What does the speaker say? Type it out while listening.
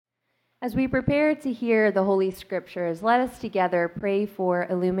As we prepare to hear the Holy Scriptures, let us together pray for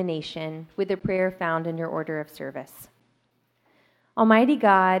illumination with the prayer found in your order of service. Almighty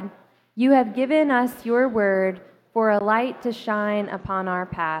God, you have given us your word for a light to shine upon our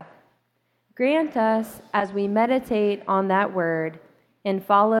path. Grant us, as we meditate on that word and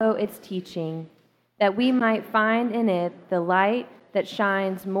follow its teaching, that we might find in it the light that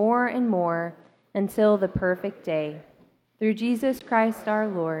shines more and more until the perfect day. Through Jesus Christ our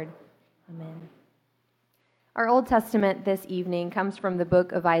Lord. Amen. Our Old Testament this evening comes from the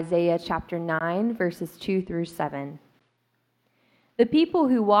book of Isaiah chapter 9, verses 2 through 7. The people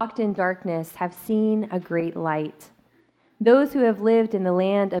who walked in darkness have seen a great light. Those who have lived in the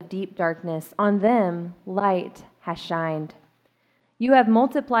land of deep darkness, on them light has shined. You have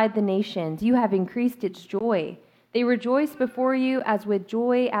multiplied the nations, you have increased its joy. They rejoice before you as with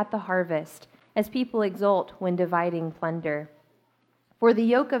joy at the harvest, as people exult when dividing plunder. For the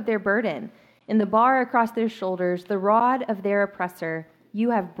yoke of their burden, and the bar across their shoulders, the rod of their oppressor, you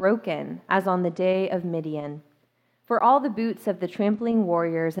have broken, as on the day of Midian. For all the boots of the trampling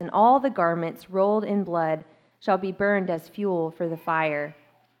warriors and all the garments rolled in blood shall be burned as fuel for the fire.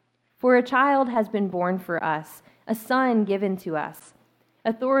 For a child has been born for us, a son given to us.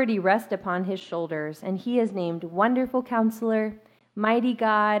 Authority rests upon his shoulders, and he is named Wonderful Counselor, Mighty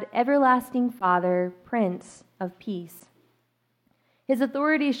God, Everlasting Father, Prince of Peace. His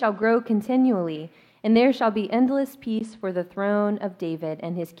authority shall grow continually, and there shall be endless peace for the throne of David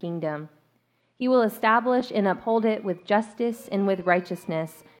and his kingdom. He will establish and uphold it with justice and with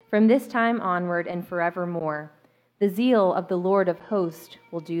righteousness from this time onward and forevermore. The zeal of the Lord of hosts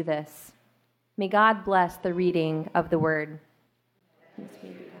will do this. May God bless the reading of the word.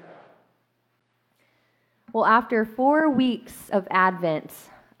 Well, after 4 weeks of Advent,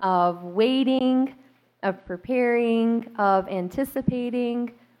 of waiting, of preparing, of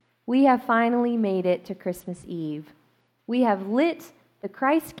anticipating, we have finally made it to Christmas Eve. We have lit the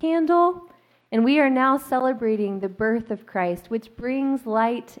Christ candle, and we are now celebrating the birth of Christ, which brings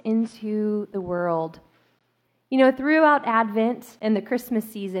light into the world. You know, throughout Advent and the Christmas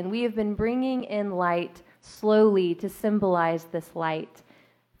season, we have been bringing in light slowly to symbolize this light.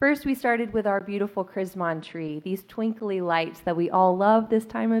 First, we started with our beautiful Chrismon tree, these twinkly lights that we all love this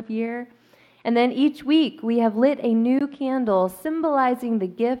time of year. And then each week, we have lit a new candle symbolizing the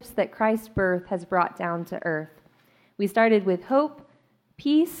gifts that Christ's birth has brought down to earth. We started with hope,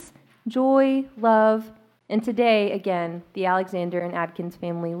 peace, joy, love, and today, again, the Alexander and Adkins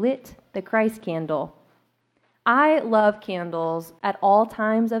family lit the Christ candle. I love candles at all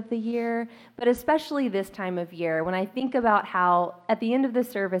times of the year, but especially this time of year when I think about how at the end of the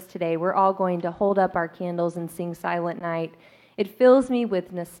service today, we're all going to hold up our candles and sing Silent Night. It fills me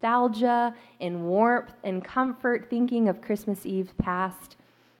with nostalgia and warmth and comfort thinking of Christmas Eve past.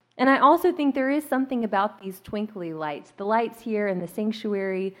 And I also think there is something about these twinkly lights, the lights here in the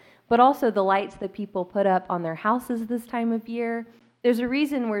sanctuary, but also the lights that people put up on their houses this time of year. There's a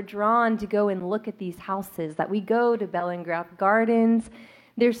reason we're drawn to go and look at these houses, that we go to Bellingrad Gardens.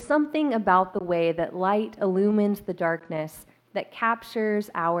 There's something about the way that light illumines the darkness that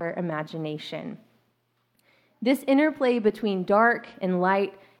captures our imagination. This interplay between dark and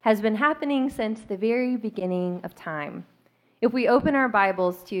light has been happening since the very beginning of time. If we open our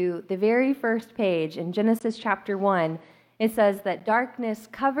Bibles to the very first page in Genesis chapter 1, it says that darkness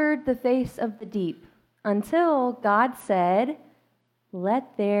covered the face of the deep until God said,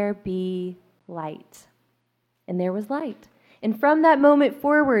 "Let there be light." And there was light. And from that moment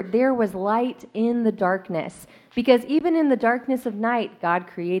forward, there was light in the darkness. Because even in the darkness of night, God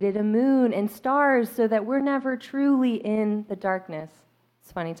created a moon and stars so that we're never truly in the darkness.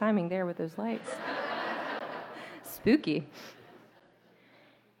 It's funny timing there with those lights. Spooky.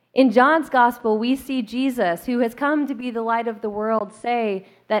 In John's gospel, we see Jesus, who has come to be the light of the world, say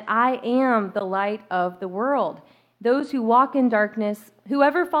that I am the light of the world. Those who walk in darkness,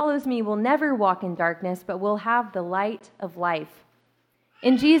 whoever follows me will never walk in darkness, but will have the light of life.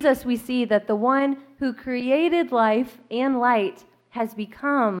 In Jesus, we see that the one who created life and light has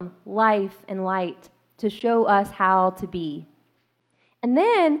become life and light to show us how to be. And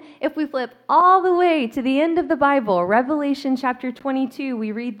then, if we flip all the way to the end of the Bible, Revelation chapter 22,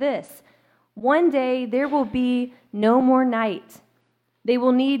 we read this: "One day there will be no more night. They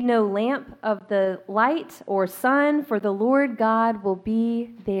will need no lamp of the light or sun, for the Lord God will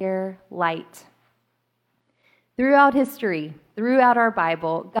be their light." Throughout history, throughout our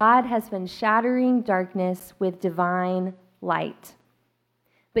Bible, God has been shattering darkness with divine light.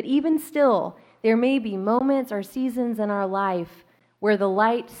 But even still, there may be moments or seasons in our life where the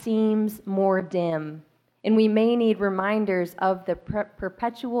light seems more dim and we may need reminders of the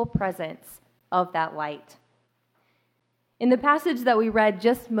perpetual presence of that light. In the passage that we read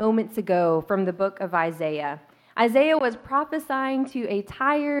just moments ago from the book of Isaiah, Isaiah was prophesying to a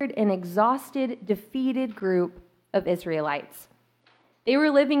tired and exhausted, defeated group of Israelites. They were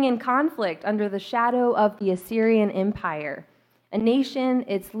living in conflict under the shadow of the Assyrian Empire. A nation,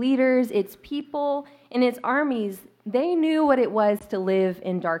 its leaders, its people, and its armies, they knew what it was to live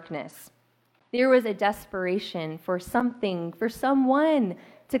in darkness. There was a desperation for something, for someone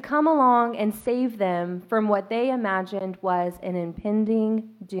to come along and save them from what they imagined was an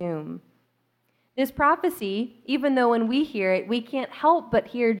impending doom. This prophecy, even though when we hear it, we can't help but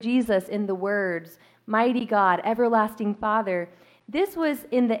hear Jesus in the words, "Mighty God, everlasting Father," this was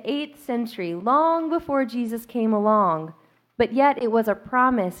in the 8th century, long before Jesus came along, but yet it was a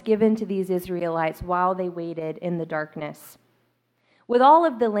promise given to these Israelites while they waited in the darkness. With all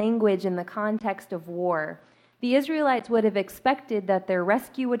of the language in the context of war, the Israelites would have expected that their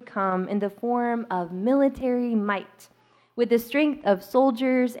rescue would come in the form of military might, with the strength of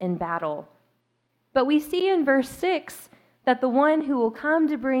soldiers in battle. But we see in verse 6 that the one who will come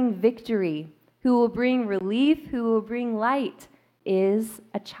to bring victory, who will bring relief, who will bring light, is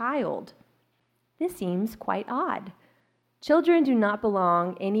a child. This seems quite odd. Children do not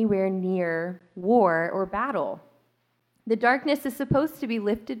belong anywhere near war or battle. The darkness is supposed to be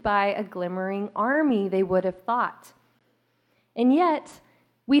lifted by a glimmering army, they would have thought. And yet,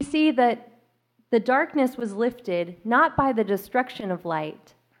 we see that the darkness was lifted not by the destruction of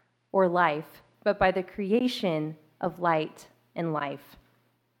light or life, but by the creation of light and life.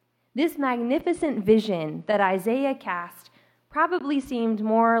 This magnificent vision that Isaiah cast probably seemed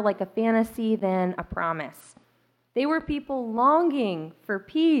more like a fantasy than a promise. They were people longing for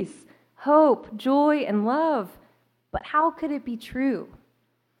peace, hope, joy, and love. But how could it be true?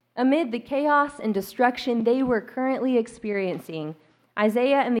 Amid the chaos and destruction they were currently experiencing,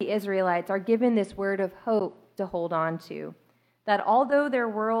 Isaiah and the Israelites are given this word of hope to hold on to, that although their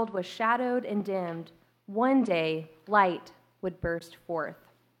world was shadowed and dimmed, one day light would burst forth.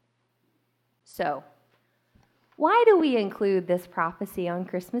 So, why do we include this prophecy on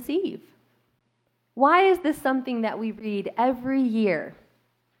Christmas Eve? Why is this something that we read every year?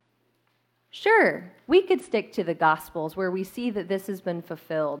 Sure, we could stick to the Gospels where we see that this has been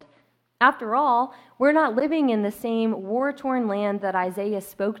fulfilled. After all, we're not living in the same war-torn land that Isaiah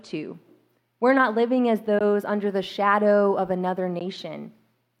spoke to. We're not living as those under the shadow of another nation.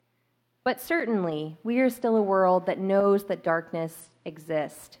 But certainly, we are still a world that knows that darkness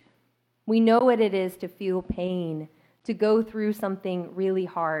exists. We know what it is to feel pain, to go through something really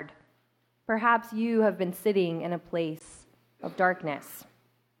hard. Perhaps you have been sitting in a place of darkness.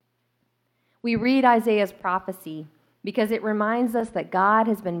 We read Isaiah's prophecy because it reminds us that God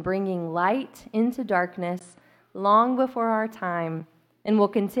has been bringing light into darkness long before our time and will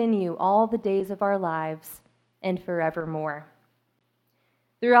continue all the days of our lives and forevermore.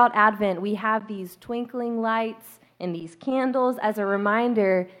 Throughout Advent, we have these twinkling lights and these candles as a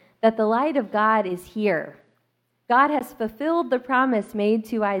reminder that the light of God is here. God has fulfilled the promise made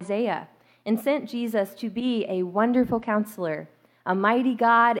to Isaiah and sent Jesus to be a wonderful counselor, a mighty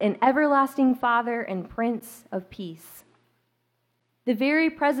God, an everlasting Father, and Prince of Peace. The very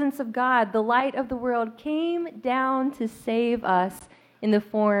presence of God, the light of the world, came down to save us in the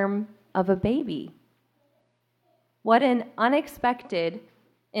form of a baby. What an unexpected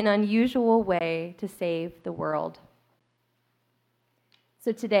and unusual way to save the world.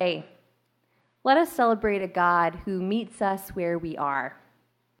 So today, let us celebrate a God who meets us where we are.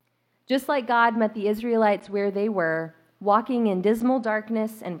 Just like God met the Israelites where they were, walking in dismal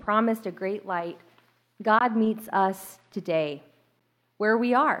darkness and promised a great light, God meets us today, where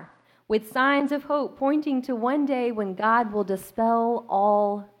we are, with signs of hope pointing to one day when God will dispel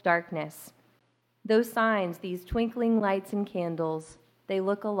all darkness. Those signs, these twinkling lights and candles, they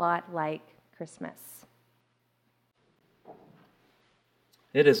look a lot like Christmas.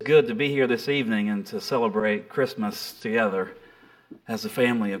 It is good to be here this evening and to celebrate Christmas together as a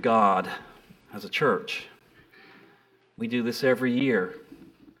family of God, as a church. We do this every year.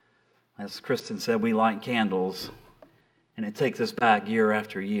 As Kristen said, we light candles, and it takes us back year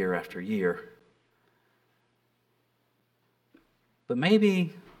after year after year. But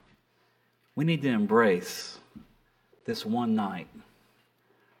maybe we need to embrace this one night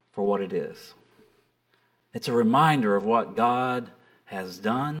for what it is. It's a reminder of what God has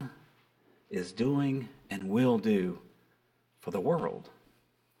done, is doing, and will do for the world,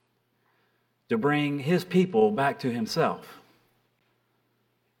 to bring his people back to himself.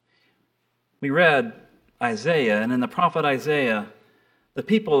 We read Isaiah, and in the prophet Isaiah, The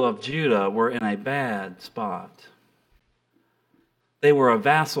people of Judah were in a bad spot. They were a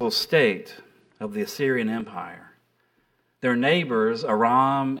vassal state of the Assyrian Empire. Their neighbors,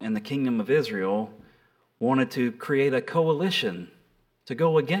 Aram and the kingdom of Israel, wanted to create a coalition to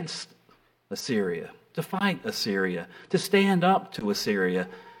go against Assyria, to fight Assyria, to stand up to Assyria.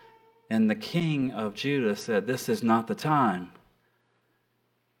 And the king of Judah said, "This is not the time.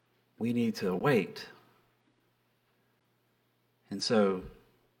 We need to wait." And so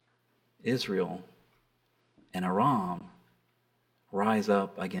Israel and Aram rise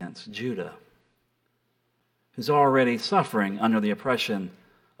up against Judah, who's already suffering under the oppression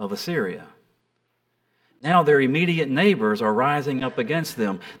of Assyria. Now their immediate neighbors are rising up against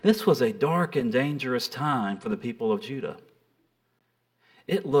them. This was a dark and dangerous time for the people of Judah.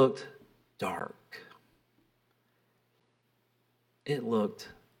 It looked dark. It looked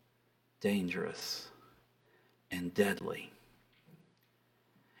dangerous and deadly.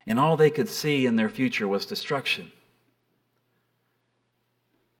 And all they could see in their future was destruction.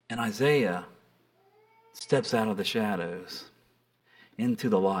 And Isaiah steps out of the shadows into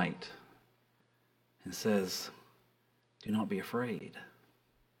the light and says, "Do not be afraid.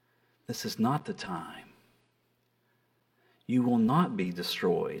 This is not the time. You will not be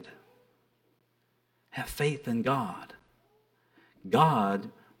destroyed. Have faith in God.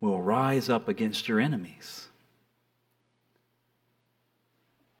 God will rise up against your enemies."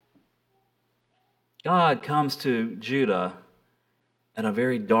 God comes to Judah at a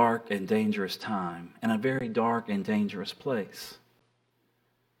very dark and dangerous time, in a very dark and dangerous place.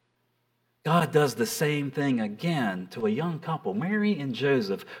 God does the same thing again to a young couple, Mary and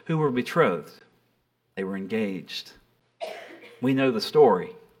Joseph, who were betrothed. They were engaged. We know the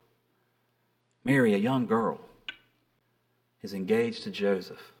story. Mary, a young girl, is engaged to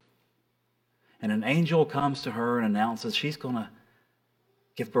Joseph. And an angel comes to her and announces she's going to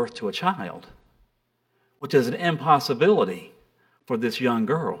give birth to a child, which is an impossibility for this young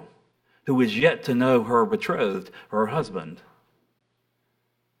girl who is yet to know her betrothed, her husband.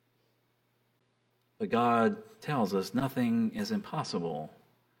 But God tells us nothing is impossible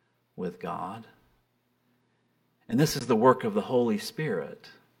with God. And this is the work of the Holy Spirit.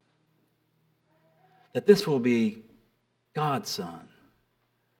 That this will be God's Son.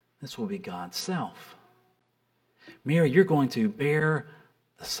 This will be God's self. Mary, you're going to bear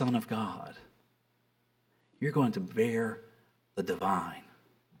the Son of God. You're going to bear the divine.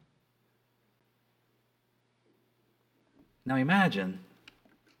 Now imagine,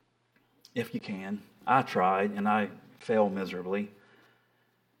 if you can, I tried and I failed miserably,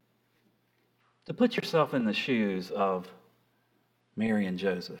 to put yourself in the shoes of Mary and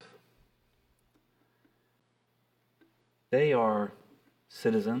Joseph. They are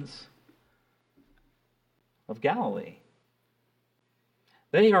citizens of Galilee.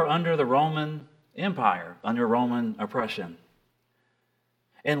 They are under the Roman Empire, under Roman oppression.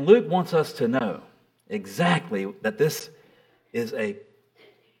 And Luke wants us to know exactly that this is a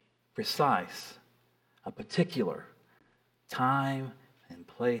precise, a particular time and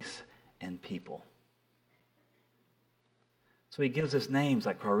place and people. So he gives us names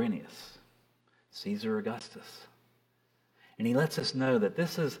like Quirinius, Caesar Augustus. And he lets us know that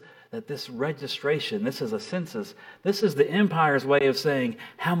this registration, this is a census, this is the empire's way of saying,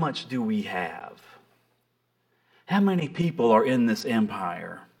 how much do we have? How many people are in this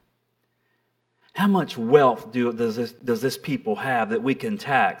empire? How much wealth does this people have that we can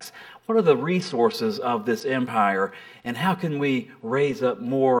tax? What are the resources of this empire? And how can we raise up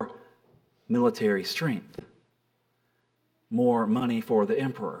more military strength? More money for the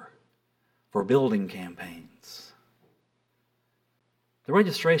emperor, for building campaigns. The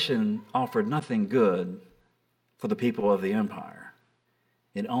registration offered nothing good for the people of the empire.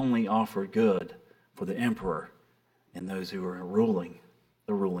 It only offered good for the emperor and those who were ruling,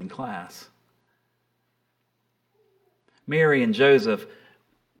 the ruling class. Mary and Joseph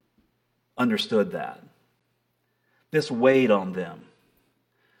understood that. This weighed on them.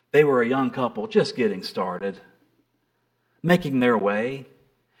 They were a young couple just getting started, making their way.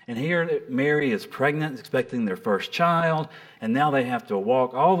 And here Mary is pregnant, expecting their first child, and now they have to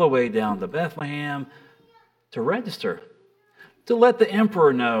walk all the way down to Bethlehem to register, to let the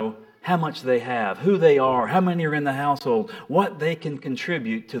emperor know how much they have, who they are, how many are in the household, what they can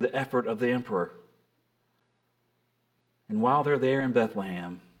contribute to the effort of the emperor. And while they're there in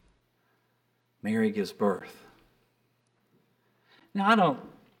Bethlehem, Mary gives birth. Now,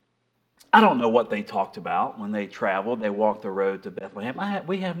 I don't know what they talked about when they traveled. They walked the road to Bethlehem.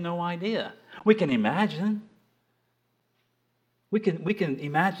 We have no idea. We can imagine. We can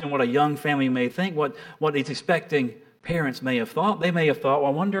imagine what a young family may think, what he's expecting parents may have thought. They may have thought,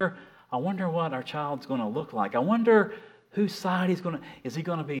 well, I wonder what our child's going to look like. I wonder whose side he's going to... Is he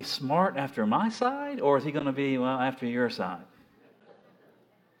going to be smart after my side, or is he going to be, well, after your side?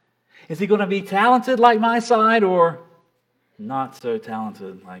 Is he going to be talented like my side, or not so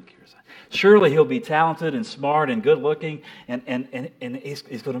talented like your side? Surely he'll be talented and smart and good looking, and he's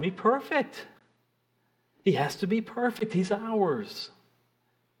going to be perfect. He has to be perfect. He's ours.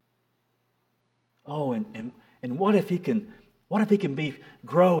 Oh, and what if he can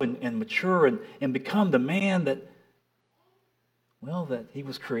grow and mature and become the man that he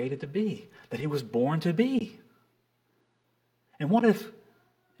was created to be, that he was born to be? And what if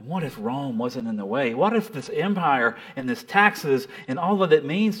Rome wasn't in the way? What if this empire and this taxes and all that it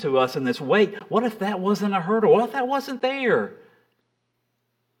means to us and this weight, what if that wasn't a hurdle? What if that wasn't there?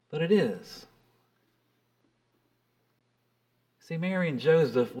 But it is. See, Mary and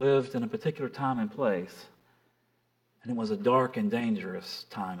Joseph lived in a particular time and place, and it was a dark and dangerous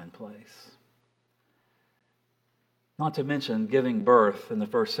time and place. Not to mention, giving birth in the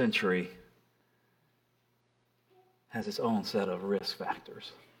first century has its own set of risk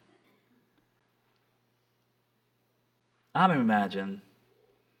factors. I would imagine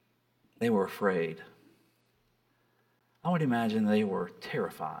they were afraid. I would imagine they were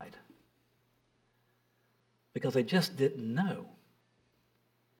terrified because they just didn't know.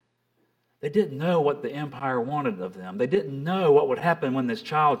 They didn't know what the empire wanted of them. They didn't know what would happen when this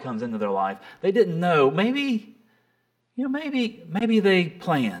child comes into their life. They didn't know. Maybe they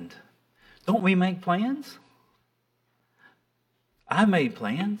planned. Don't we make plans? I made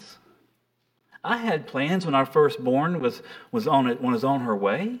plans. I had plans when our firstborn was on her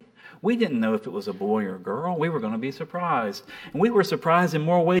way. We didn't know if it was a boy or a girl. We were going to be surprised. And we were surprised in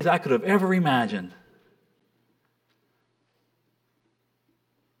more ways I could have ever imagined.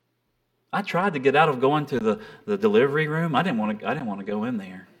 I tried to get out of going to the delivery room. I didn't want to go in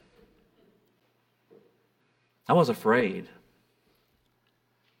there. I was afraid.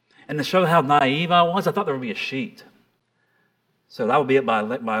 And to show how naive I was, I thought there would be a sheet. So that would be it by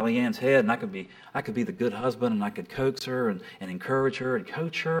Leanne's head, and I could be the good husband, and I could coax her and encourage her and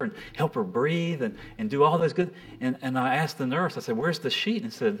coach her and help her breathe and do all those good. And I asked the nurse, I said, "Where's the sheet?"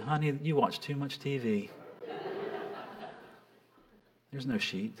 And said, "Honey, you watch too much TV. There's no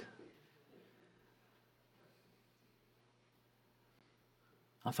sheet."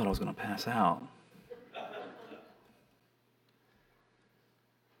 I thought I was going to pass out.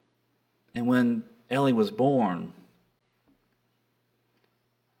 And when Ellie was born,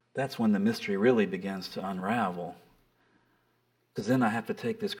 that's when the mystery really begins to unravel. Because then I have to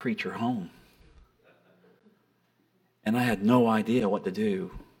take this creature home. And I had no idea what to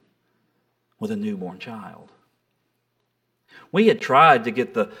do with a newborn child. We had tried to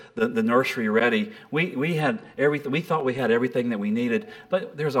get the nursery ready. We had everything. We thought we had everything that we needed,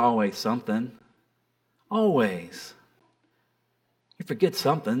 but there's always something. Always. You forget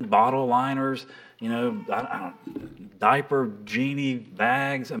something. Bottle liners, diaper, genie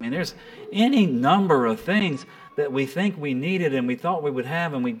bags. I mean, there's any number of things that we think we needed and we thought we would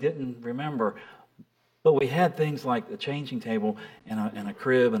have and we didn't remember. But we had things like the changing table and a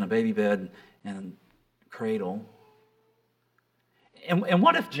crib and a baby bed and a cradle. And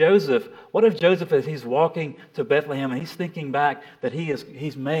what if Joseph, as he's walking to Bethlehem and he's thinking back that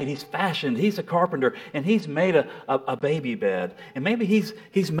he's fashioned, he's a carpenter, and he's made a baby bed, and maybe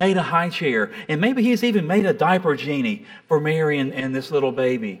he's made a high chair, and maybe he's even made a diaper genie for Mary and this little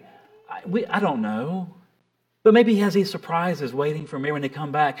baby. I don't know. But maybe he has these surprises waiting for Mary when they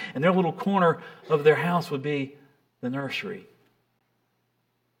come back, and their little corner of their house would be the nursery.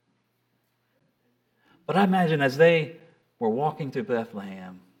 But I imagine as they were walking to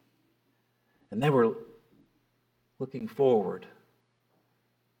Bethlehem, and they were looking forward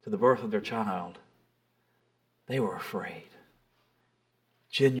to the birth of their child, they were afraid,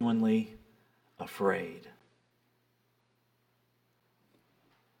 genuinely afraid.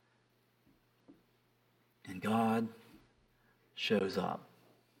 And God shows up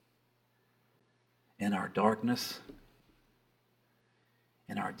in our darkness,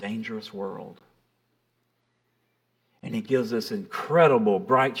 in our dangerous world. And He gives us incredible,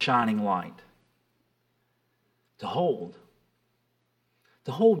 bright, shining light to hold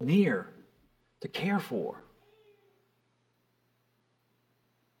near, to care for,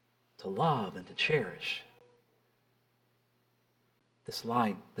 to love and to cherish. This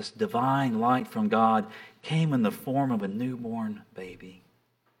light, this divine light from God, came in the form of a newborn baby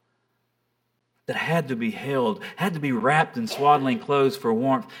that had to be held, had to be wrapped in swaddling clothes for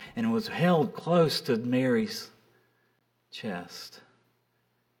warmth, and was held close to Mary's chest.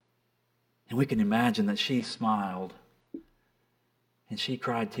 And we can imagine that she smiled And she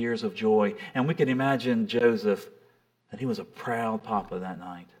cried tears of joy. And we can imagine Joseph, that he was a proud papa that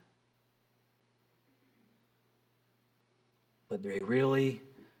night. But they really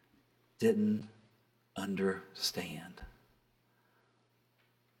didn't understand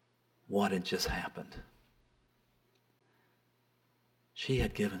what had just happened. She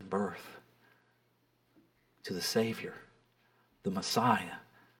had given birth to the Savior, the Messiah,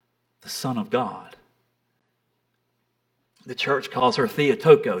 the Son of God. The church calls her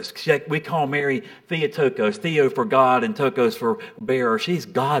Theotokos. We call Mary Theotokos. Theo for God and Tokos for bearer. She's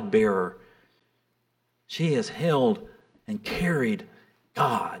God bearer. She has held and carried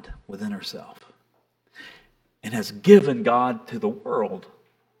God within herself and has given God to the world.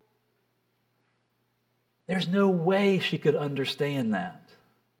 There's no way she could understand that.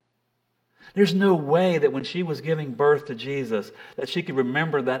 There's no way that when she was giving birth to Jesus that she could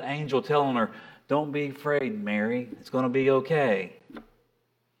remember that angel telling her, "Don't be afraid, Mary. It's going to be okay."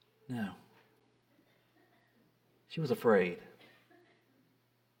 No. She was afraid.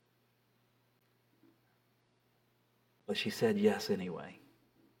 But she said yes anyway.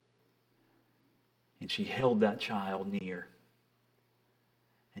 And she held that child near.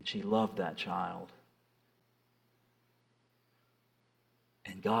 And she loved that child.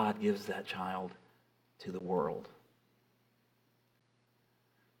 And God gives that child to the world.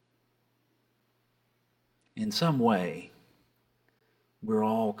 In some way, we're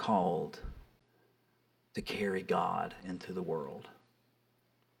all called to carry God into the world.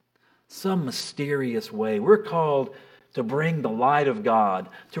 Some mysterious way, we're called to bring the light of God,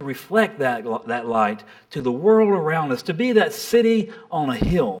 to reflect that light to the world around us, to be that city on a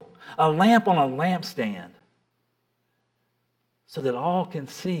hill, a lamp on a lampstand, so that all can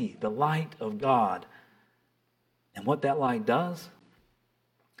see the light of God. And what that light does,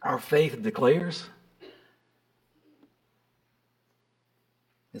 our faith declares,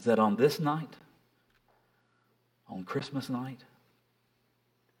 is that on this night, on Christmas night,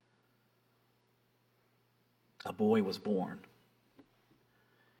 a boy was born.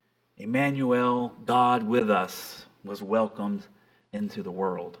 Emmanuel, God with us, was welcomed into the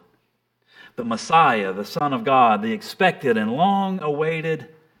world. The Messiah, the Son of God, the expected and long-awaited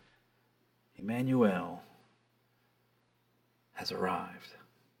Emmanuel, has arrived.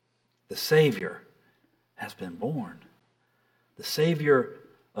 The Savior has been born. The Savior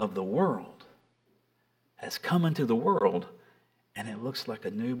of the world has come into the world, and it looks like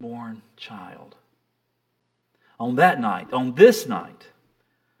a newborn child. On that night, on this night,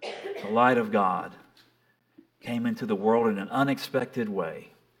 the light of God came into the world in an unexpected way,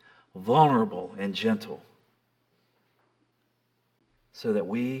 vulnerable and gentle, so that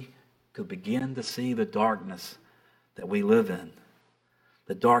we could begin to see the darkness that we live in,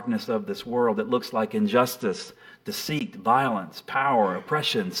 the darkness of this world that looks like injustice, deceit, violence, power,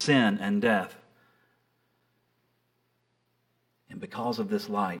 oppression, sin, and death. And because of this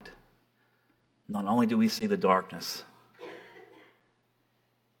light, not only do we see the darkness,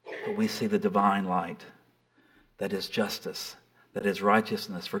 but we see the divine light that is justice, that is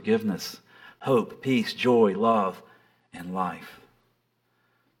righteousness, forgiveness, hope, peace, joy, love, and life.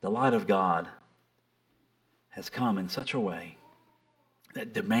 The light of God has come in such a way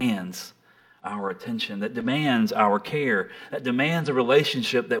that demands our attention, that demands our care, that demands a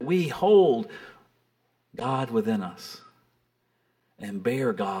relationship that we hold God within us and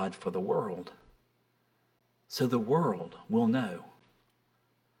bear God for the world, so the world will know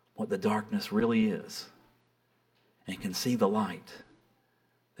what the darkness really is and can see the light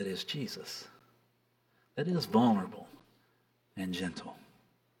that is Jesus, that is vulnerable and gentle,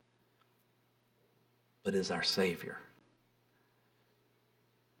 but is our Savior,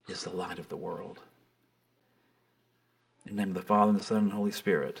 is the light of the world. In the name of the Father, and the Son, and the Holy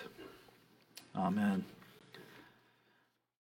Spirit. Amen.